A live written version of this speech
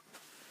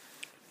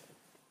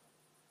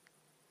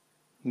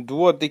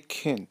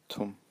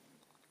Duodecentum.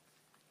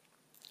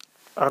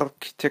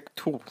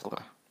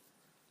 Architectura.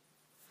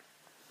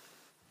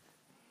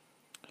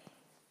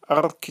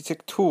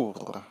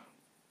 Architectura.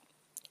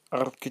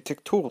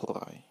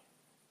 Architecturae.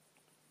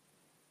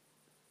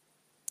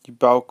 Die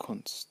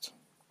Baukunst.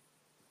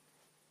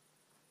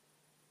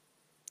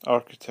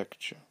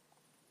 Architecture.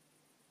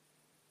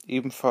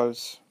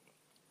 Ebenfalls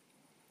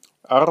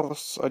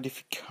Ars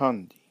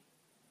Edificandi.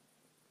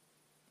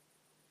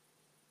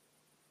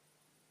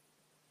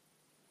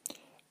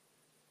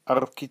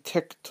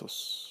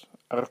 Architectus,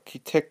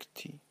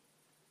 Architecti,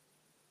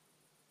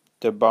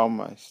 der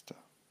Baumeister.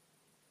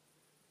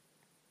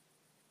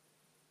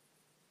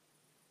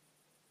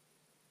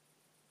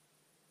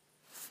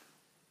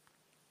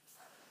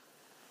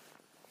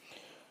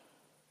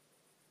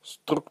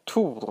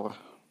 Struktur,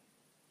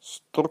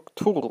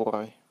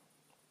 Strukturae,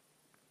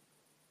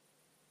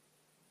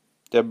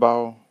 der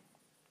Bau,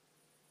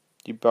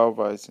 die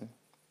Bauweise,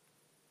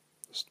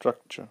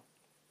 Structure.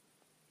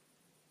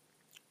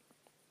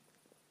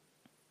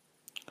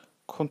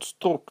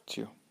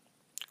 Constructio,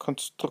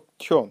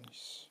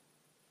 Constructionis,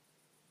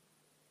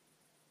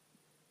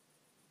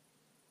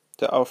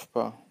 der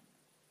Aufbau,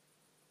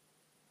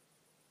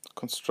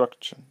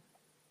 Construction.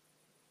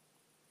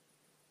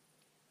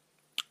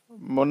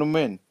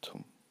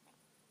 Monumentum,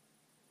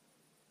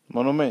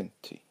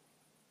 Monumenti,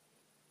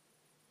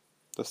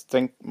 das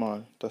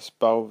Denkmal, das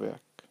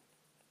Bauwerk.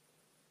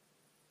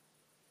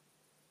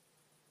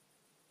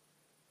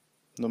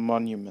 The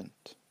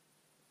Monument.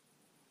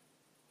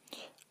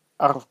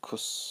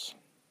 Arcus,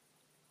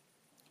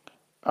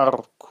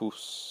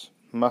 Arcus,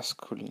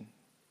 maskulin.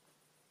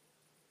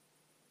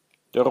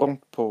 Der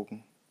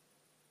Rundbogen,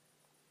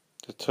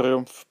 der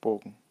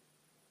Triumphbogen,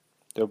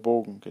 der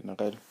Bogen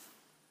generell.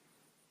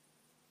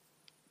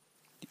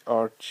 Die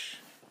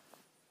Arch.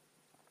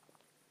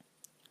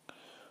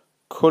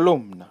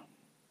 Kolumna,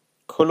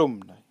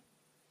 Kolumne,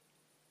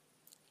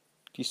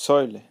 die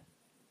Säule,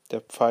 der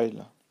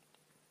Pfeiler.